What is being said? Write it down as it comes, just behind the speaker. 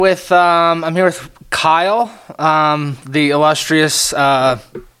I'm here with Kyle, the illustrious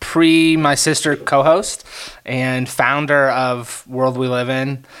my sister co-host and founder of World We Live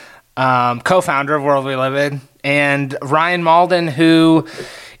In, co-founder of World We Live In, and Ryan Malden, who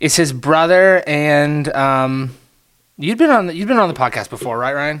is his brother. And you've been on the podcast before,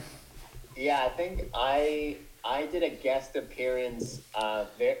 right, Ryan? Yeah, I think I did a guest appearance a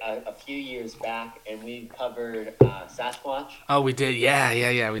few years back, and we covered Sasquatch. Oh, we did.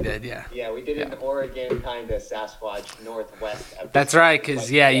 Yeah, we did. Yeah. Yeah, we did an Oregon kind of Sasquatch Northwest episode. That's right,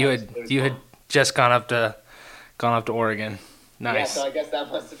 because you had just gone up to Oregon. Nice. Yeah, so I guess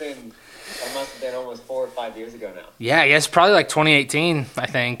that must have been almost 4 or 5 years ago now. Yeah, I guess probably like 2018, I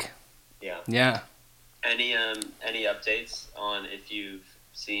think. Yeah. Yeah. Any updates on if you've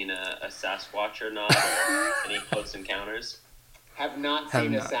seen a Sasquatch or not, or any close encounters? Have not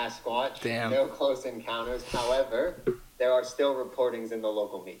seen a Sasquatch. Damn. No close encounters. However, there are still reportings in the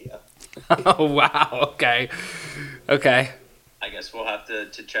local media. Oh, wow. Okay. I guess we'll have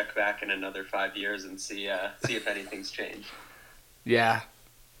to check back in another 5 years and see if anything's changed. Yeah.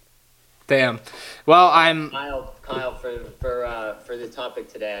 Damn. Well, I'm Kyle for the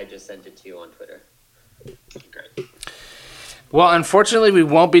topic today. I just sent it to you on Twitter. Great. Well, unfortunately, we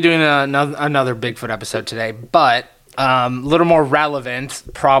won't be doing another Bigfoot episode today, but a little more relevant,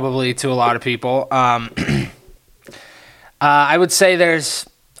 probably to a lot of people. I would say I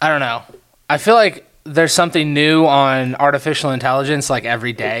don't know. I feel like there's something new on artificial intelligence like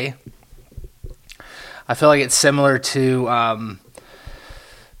every day. I feel like it's similar to,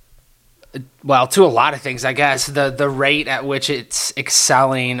 to a lot of things, I guess. The rate at which it's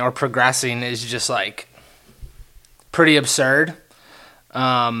excelling or progressing is just like pretty absurd.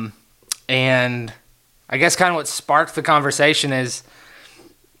 And I guess kind of what sparked the conversation is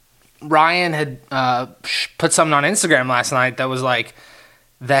Ryan had put something on Instagram last night that was like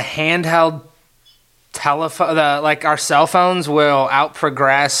the handheld telephone, like our cell phones will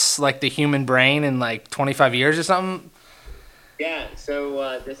outprogress like the human brain in like 25 years or something. Yeah,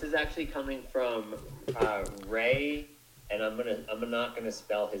 so this is actually coming from Ray, and I'm not gonna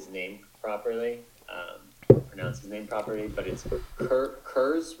spell his name properly. Pronounce his name properly, but it's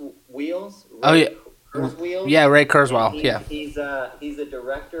Kurzweils. Oh yeah, Kurzweils. Yeah, Ray Kurzweil. He's a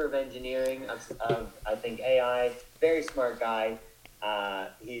director of engineering of I think AI. Very smart guy.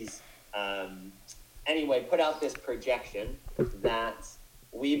 He's anyway put out this projection that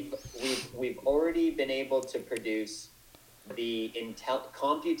we've already been able to produce the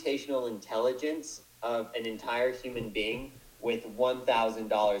computational intelligence of an entire human being with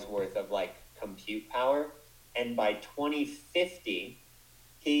 $1,000 worth of like compute power, and by 2050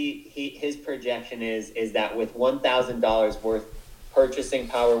 his projection is that with $1,000 worth purchasing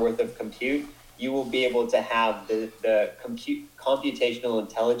power worth of compute, you will be able to have the computational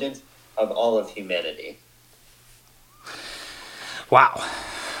intelligence of all of humanity. Wow.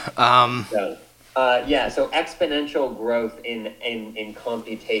 So exponential growth in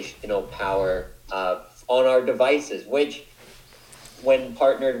computational power on our devices, which when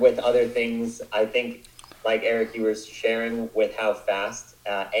partnered with other things, I think, like Eric, you were sharing with how fast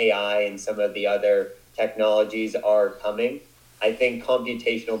AI and some of the other technologies are coming, I think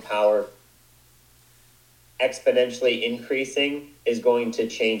computational power exponentially increasing is going to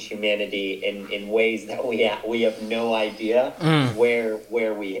change humanity in ways that we have no idea where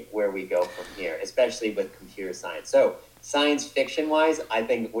we go from here, especially with computer science. So science fiction wise, I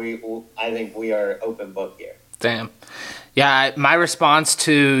think we are open book here. Damn. Yeah, my response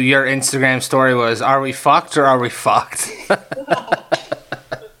to your Instagram story was, are we fucked or are we fucked?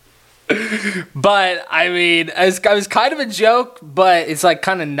 But, I mean, it was kind of a joke, but it's, like,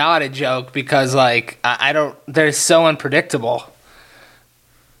 kind of not a joke because, like, they're so unpredictable.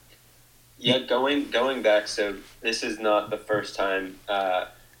 Yeah, going back, so this is not the first time a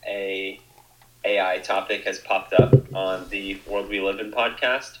AI topic has popped up on the World We Live In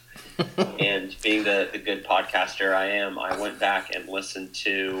podcast. And being the good podcaster I am, I went back and listened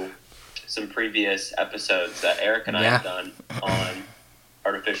to some previous episodes that Eric and I have done on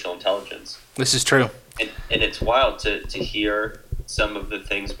artificial intelligence. This is true. And it's wild to hear some of the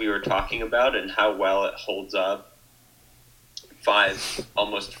things we were talking about and how well it holds up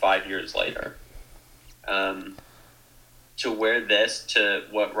almost 5 years later. To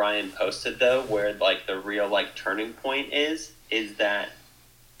what Ryan posted though, where like the real like turning point is that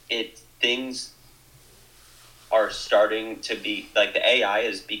things are starting to be like the AI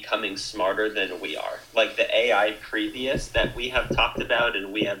is becoming smarter than we are. Like the AI previous that we have talked about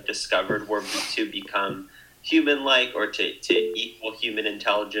and we have discovered were to become human-like or to equal human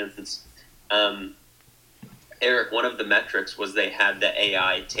intelligence. Eric, one of the metrics was they had the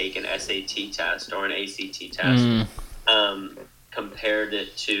AI take an SAT test or an ACT test, compared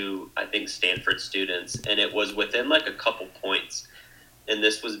it to, I think, Stanford students, and it was within like a couple points. And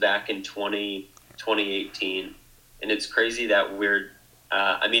this was back in 2018. And it's crazy that we're,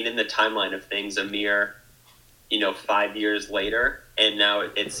 in the timeline of things, a mere, 5 years later, and now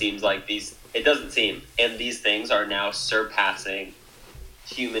it seems like it doesn't seem, and these things are now surpassing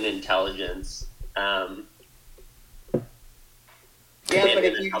human intelligence. Yeah, but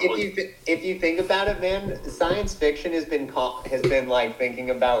if you think about it, man, science fiction has been like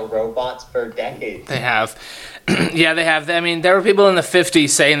thinking about robots for decades. They have. Yeah, they have. I mean, there were people in the 50s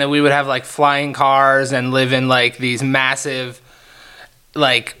saying that we would have like flying cars and live in like these massive,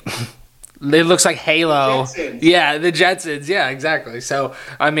 like, it looks like Halo. Jetsons. Yeah, the Jetsons. Yeah, exactly. So,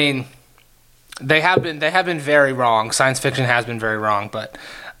 I mean, they have been very wrong. Science fiction has been very wrong, but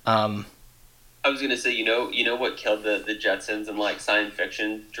I was gonna say, you know what killed the Jetsons and like science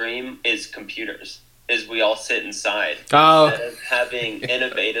fiction dream is computers. Is we all sit inside instead of having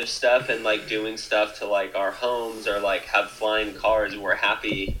innovative stuff and like doing stuff to like our homes or like have flying cars. We're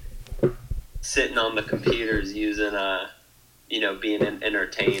happy sitting on the computers using being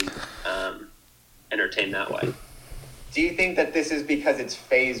entertained that way. Do you think that this is because it's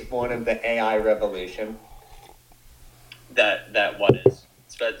phase one of the AI revolution? That what is?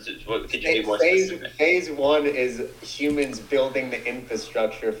 Could you be more specific? Phase one is humans building the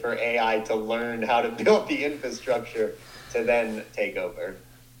infrastructure for AI to learn how to build the infrastructure to then take over.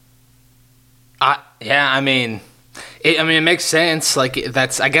 It makes sense. Like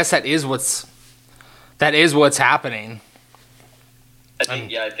I guess that is what's happening.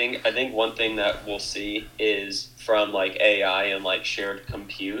 I think one thing that we'll see is from like AI and like shared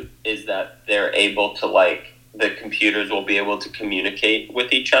compute is that they're able to like, the computers will be able to communicate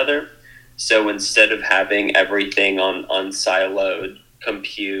with each other. So instead of having everything on siloed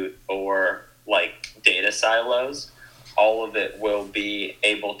compute or like data silos, all of it will be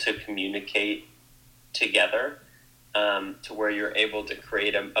able to communicate together, to where you're able to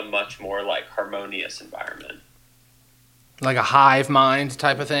create a much more like harmonious environment. Like a hive mind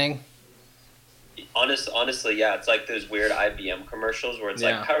type of thing? Honestly, yeah, it's like those weird IBM commercials where it's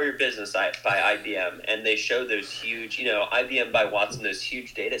like Power Your Business by IBM, and they show those huge, IBM by Watson, those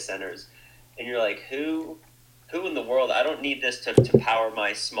huge data centers, and you're like, who in the world? I don't need this to power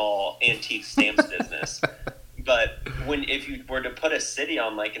my small antique stamps business. But if you were to put a city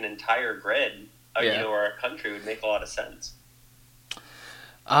on like an entire grid, or a country, it would make a lot of sense.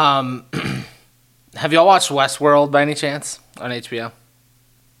 Have y'all watched Westworld by any chance on HBO?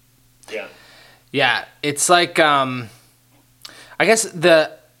 Yeah. Yeah, it's like I guess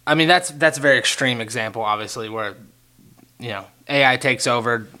that's a very extreme example, obviously, where AI takes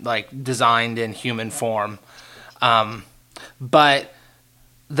over, like designed in human form. But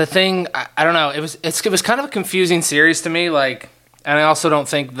the thing, I don't know, it was kind of a confusing series to me, like, and I also don't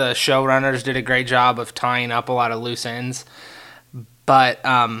think the showrunners did a great job of tying up a lot of loose ends. But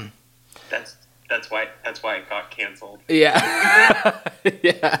That's why it got canceled. Yeah.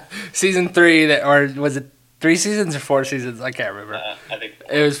 Yeah. Season 3, or was it 3 seasons or 4 seasons? I can't remember. I think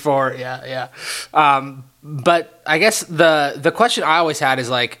it was 4. Yeah. But I guess the question I always had is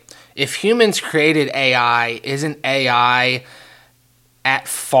like, if humans created AI, isn't AI at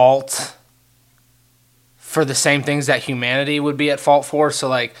fault for the same things that humanity would be at fault for? So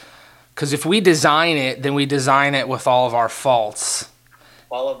like, because if we design it, then we design it with all of our faults.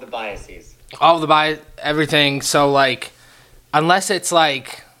 All of the biases. Everything. So like, unless it's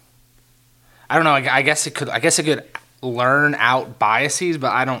like, I don't know. I guess it could learn out biases,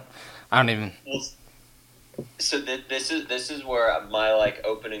 but I don't even. So this is where my like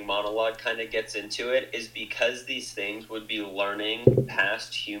opening monologue kind of gets into it, is because these things would be learning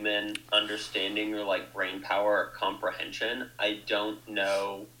past human understanding or like brain power or comprehension. I don't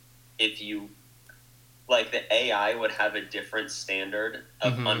know if you. Like the AI would have a different standard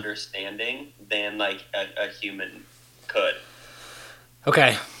of understanding than like a human could.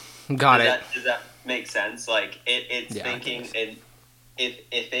 Okay, got it. Does that make sense? Like it's thinking, and if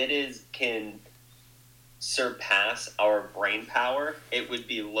it can surpass our brain power, it would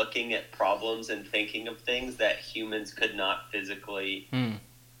be looking at problems and thinking of things that humans could not physically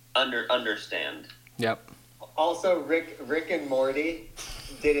understand. Yep. Also, Rick and Morty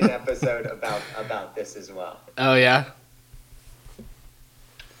did an episode about this as well. Oh yeah.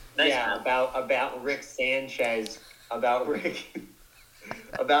 Nice. Yeah, about Rick Sanchez, about Rick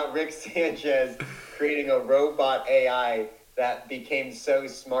Sanchez creating a robot AI that became so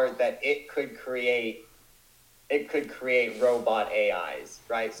smart that it could create robot AIs,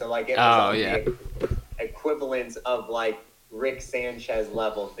 right? So like it was equivalents of like Rick Sanchez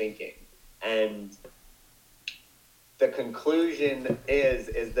level thinking, and the conclusion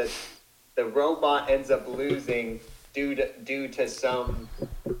is that the robot ends up losing due to some.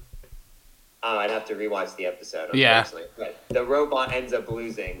 Oh, I'd have to rewatch the episode. Yeah. But the robot ends up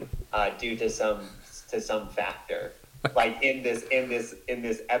losing due to some factor, like in this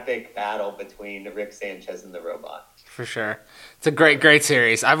epic battle between Rick Sanchez and the robot. For sure. It's a great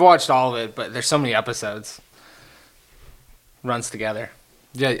series. I've watched all of it, but there's so many episodes. Runs together.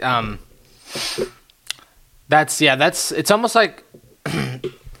 Yeah. That's it's almost like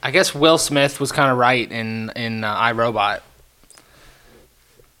I guess Will Smith was kind of right in iRobot.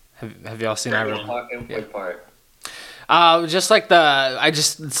 Have y'all seen iRobot? In what part? Just like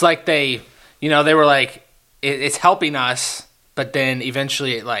it's like they were like it's helping us, but then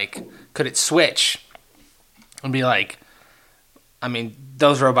eventually it like could it switch and be like, I mean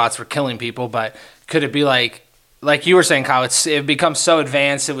those robots were killing people, but could it be like you were saying, Kyle, it becomes so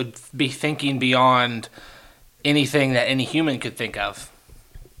advanced it would be thinking beyond anything that any human could think of.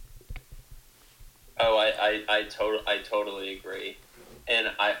 Oh, I totally agree. And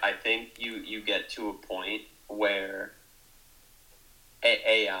I think you get to a point where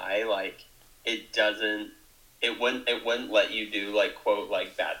AI, like, it wouldn't let you do, like, quote,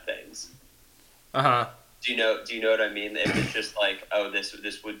 like, bad things. Uh-huh. Do you know what I mean? If it's just like, oh, this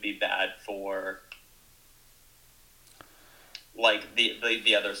would be bad for, like,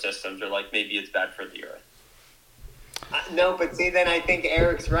 the other systems, or, like, maybe it's bad for the Earth. No, but see, then I think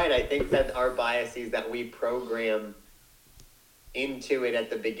Eric's right. I think that our biases that we program into it at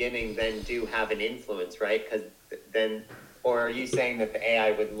the beginning then do have an influence, right? Because then, or are you saying that the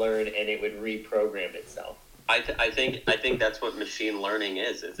AI would learn and it would reprogram itself? I think that's what machine learning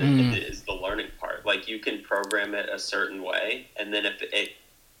is the learning part. Like, you can program it a certain way, and then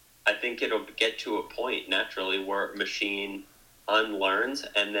I think it'll get to a point naturally where machine unlearns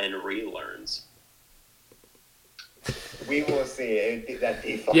and then relearns. We will see. That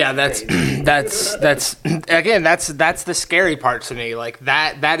default. Yeah, that's again, that's the scary part to me. Like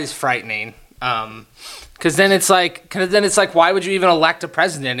that is frightening. Because then it's like, why would you even elect a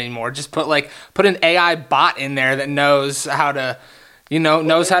president anymore? Just put an AI bot in there that knows how to,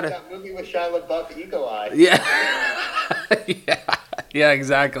 knows how to. That movie with Shia LaBeouf, Eagle Eye. Yeah, yeah,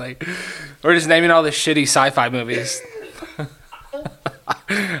 exactly. We're just naming all the shitty sci-fi movies.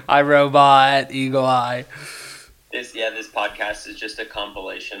 iRobot, Eagle Eye. This podcast is just a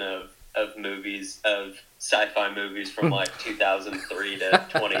compilation of movies, of sci-fi movies from like 2003 to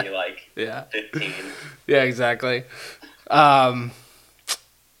 2015. Yeah, exactly. Man,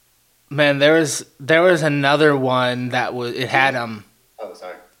 there was another one that was Oh,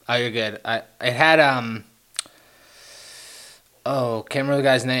 sorry. Oh, you're good. It had can't remember the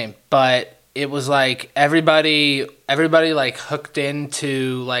guy's name, but it was like everybody like hooked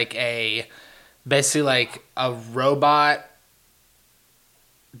into like basically like a robot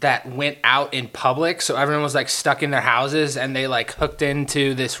that went out in public, so everyone was like stuck in their houses, and they like hooked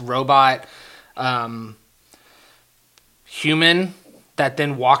into this robot human that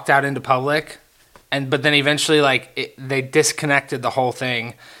then walked out into public, but then eventually like they disconnected the whole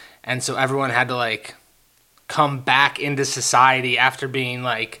thing, and so everyone had to like come back into society after being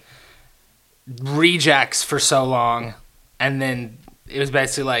like rejects for so long, and then it was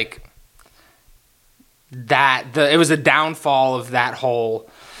basically like it was a downfall of that whole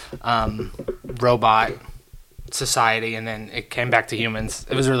robot society, and then it came back to humans.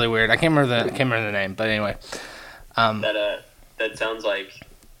 It was really weird. I can't remember the name, but anyway. That sounds like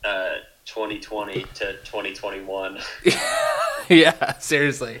 2020 to 2021. Yeah,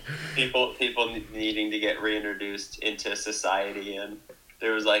 seriously. People needing to get reintroduced into society, and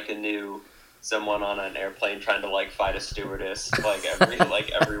there was like someone on an airplane trying to like fight a stewardess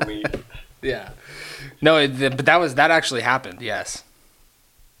every week. Yeah. No, but that actually happened. Yes.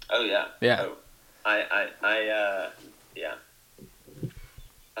 Oh yeah. Yeah. Oh, yeah.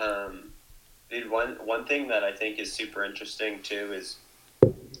 Dude, one thing that I think is super interesting too is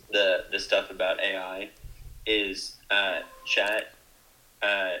the stuff about AI is Chat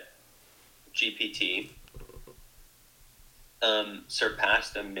GPT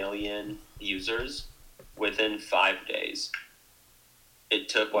surpassed 1 million users within 5 days. It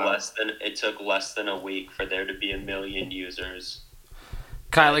took less than a week for there to be 1 million users.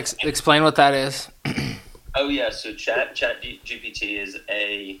 Kyle, explain what that is. Oh yeah, so Chat GPT is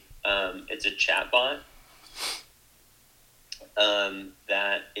it's a chatbot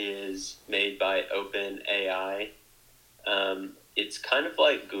that is made by OpenAI. It's kind of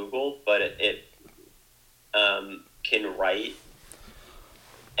like Google, but it can write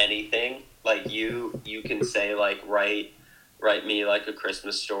anything like you can say like write me like a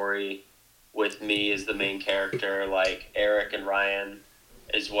Christmas story with me as the main character, like Eric and Ryan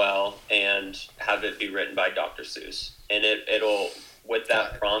as well, and have it be written by Dr. Seuss. And it'll with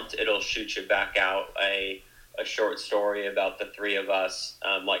that prompt, it'll shoot you back out a short story about the three of us,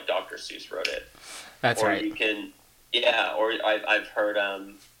 like Dr. Seuss wrote it. That's or right. You can, yeah. Or I've heard,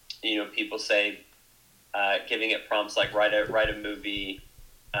 people say, giving it prompts like write a movie,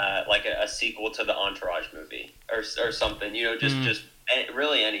 like a sequel to the Entourage movie or something. Just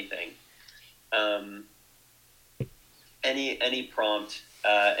really anything. Any prompt.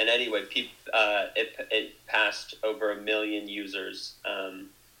 And anyway, it passed over 1 million users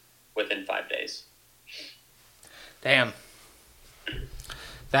within 5 days. Damn.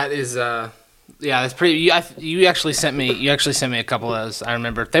 That is that's pretty. You actually sent me a couple of those. I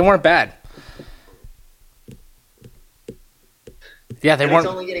remember they weren't bad. Yeah, they weren't.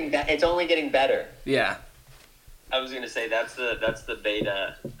 It's only getting better. Yeah. I was gonna say that's the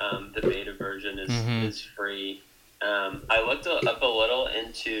beta. The beta version is free. I looked up a little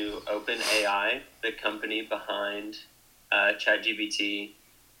into OpenAI, the company behind ChatGPT,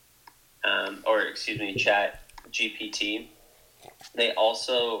 ChatGPT. They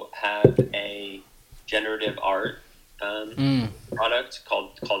also have a generative art product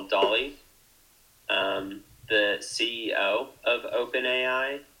called Dolly. The CEO of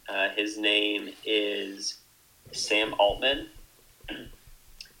OpenAI, his name is Sam Altman.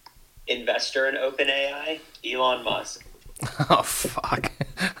 Investor in OpenAI, Elon Musk. Oh fuck!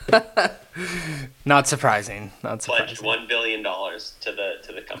 Not surprising. Pledged $1 billion to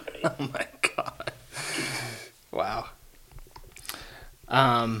the company. Oh my god! Wow.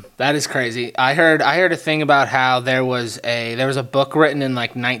 That is crazy. I heard a thing about how there was a book written in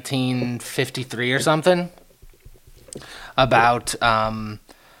like 1953 or something about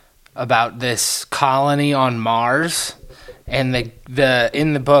this colony on Mars. And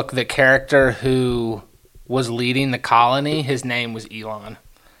in the book, the character who was leading the colony, his name was Elon.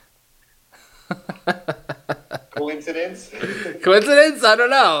 Coincidence? Coincidence? I don't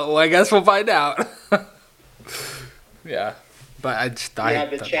know. Well, I guess we'll find out. Yeah, but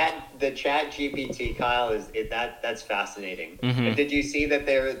the chat GPT, Kyle, that's fascinating. Mm-hmm. And did you see that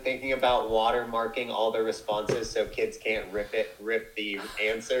they were thinking about watermarking all the responses so kids can't rip the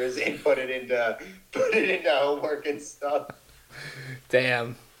answers and put it into homework and stuff?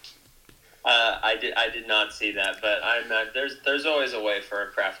 Damn. I did not see that, but there's always a way for a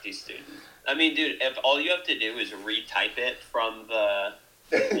crafty student. I mean, dude, if all you have to do is retype it from the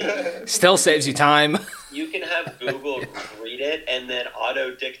still saves you time. You can have Google read it and then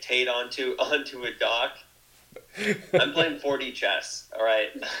auto dictate onto a doc. I'm playing 4D chess, all right?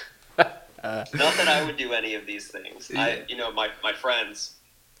 Not that I would do any of these things. My friends.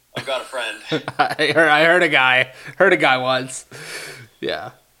 I've got a friend. I heard a guy once.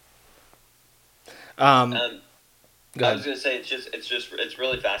 Yeah. I was gonna say it's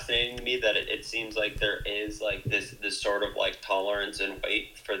really fascinating to me that it seems like there is like this sort of like tolerance and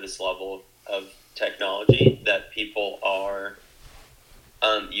wait for this level of technology that people are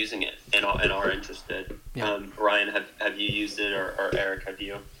using it and are interested. Yeah. Ryan, have you used it or Eric, have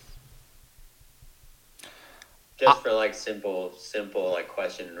you? Just for like simple like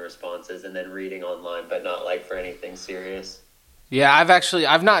question and responses, and then reading online, but not like for anything serious. Yeah,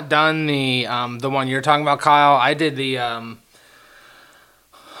 I've not done the one you're talking about, Kyle. I did the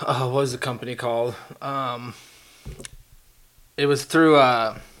what was the company called? It was through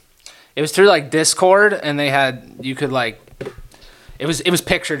like Discord, and you could like it was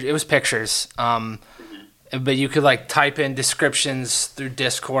pictures. But you could like type in descriptions through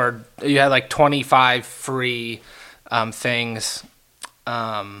Discord. You had like 25 free things,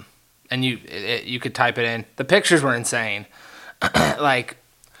 and you could type it in. The pictures were insane. Like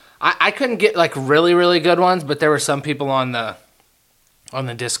I couldn't get like really really good ones, but there were some people on the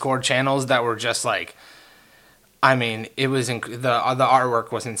Discord channels that were just like, I mean, it was the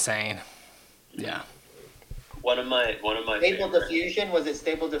artwork was insane. Yeah. One of my Stable Diffusion, was it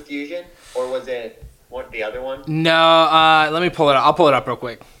Stable Diffusion or was it the other one? No, let me pull it up. I'll pull it up real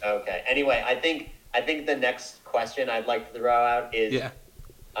quick. Okay. Anyway, I think the next question I'd like to throw out is,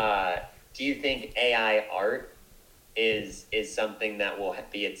 do you think AI art is something that will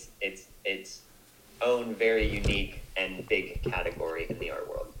be its own very unique and big category in the art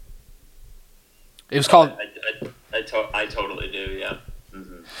world? It was called. I totally do. Yeah.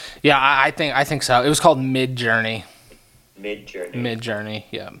 Mm-hmm. Yeah, I think so. It was called Midjourney. Midjourney.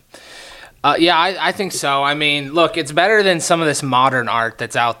 Yeah. I think so. I mean, look, it's better than some of this modern art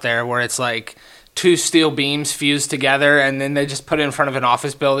that's out there where it's like two steel beams fused together, and then they just put it in front of an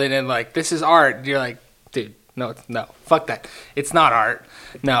office building and like, this is art. You're like, dude, no, fuck that. It's not art.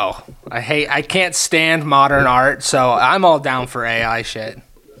 No, I can't stand modern art, so I'm all down for AI shit.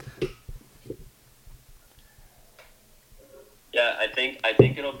 Yeah, I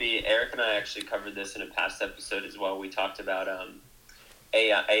think it'll be. Eric and I actually covered this in a past episode as well. We talked about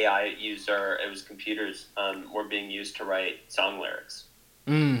AI used, or it was computers were being used to write song lyrics.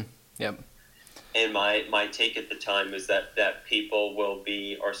 Yep. And my take at the time was that people will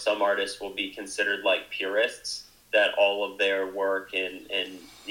be, or some artists will be considered like purists, that all of their work and